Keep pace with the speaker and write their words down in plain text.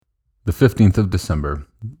The 15th of December,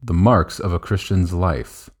 the marks of a Christian's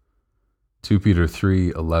life. 2 Peter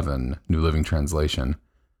 3:11, New Living Translation.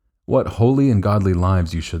 What holy and godly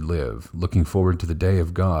lives you should live, looking forward to the day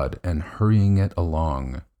of God and hurrying it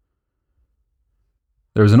along.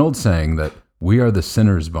 There is an old saying that we are the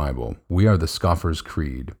sinner's Bible, we are the scoffer's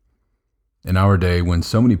creed. In our day, when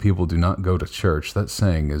so many people do not go to church, that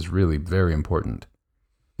saying is really very important.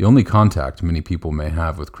 The only contact many people may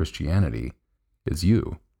have with Christianity is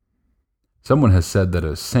you. Someone has said that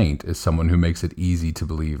a saint is someone who makes it easy to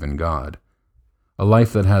believe in God. A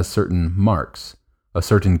life that has certain marks, a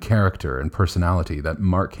certain character and personality that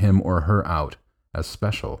mark him or her out as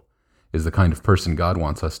special, is the kind of person God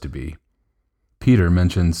wants us to be. Peter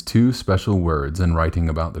mentions two special words in writing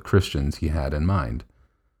about the Christians he had in mind.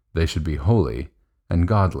 They should be holy and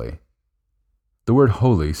godly. The word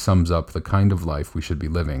holy sums up the kind of life we should be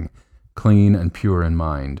living, clean and pure in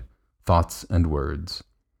mind, thoughts and words.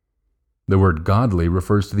 The word godly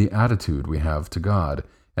refers to the attitude we have to God,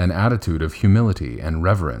 an attitude of humility and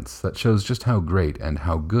reverence that shows just how great and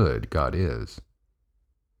how good God is.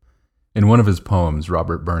 In one of his poems,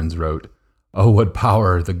 Robert Burns wrote, "Oh, what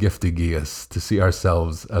power the gift to gie us, to see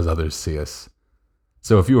ourselves as others see us."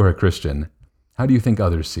 So if you are a Christian, how do you think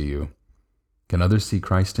others see you? Can others see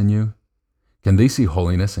Christ in you? Can they see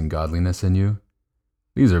holiness and godliness in you?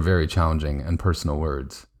 These are very challenging and personal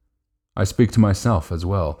words. I speak to myself as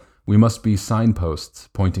well. We must be signposts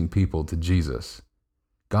pointing people to Jesus.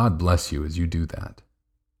 God bless you as you do that.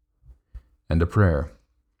 And a prayer.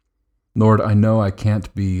 Lord, I know I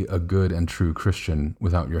can't be a good and true Christian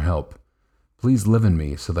without your help. Please live in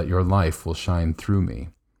me so that your life will shine through me.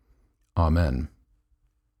 Amen.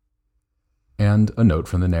 And a note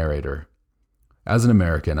from the narrator. As an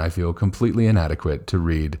American, I feel completely inadequate to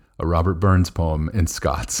read a Robert Burns poem in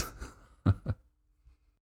Scots.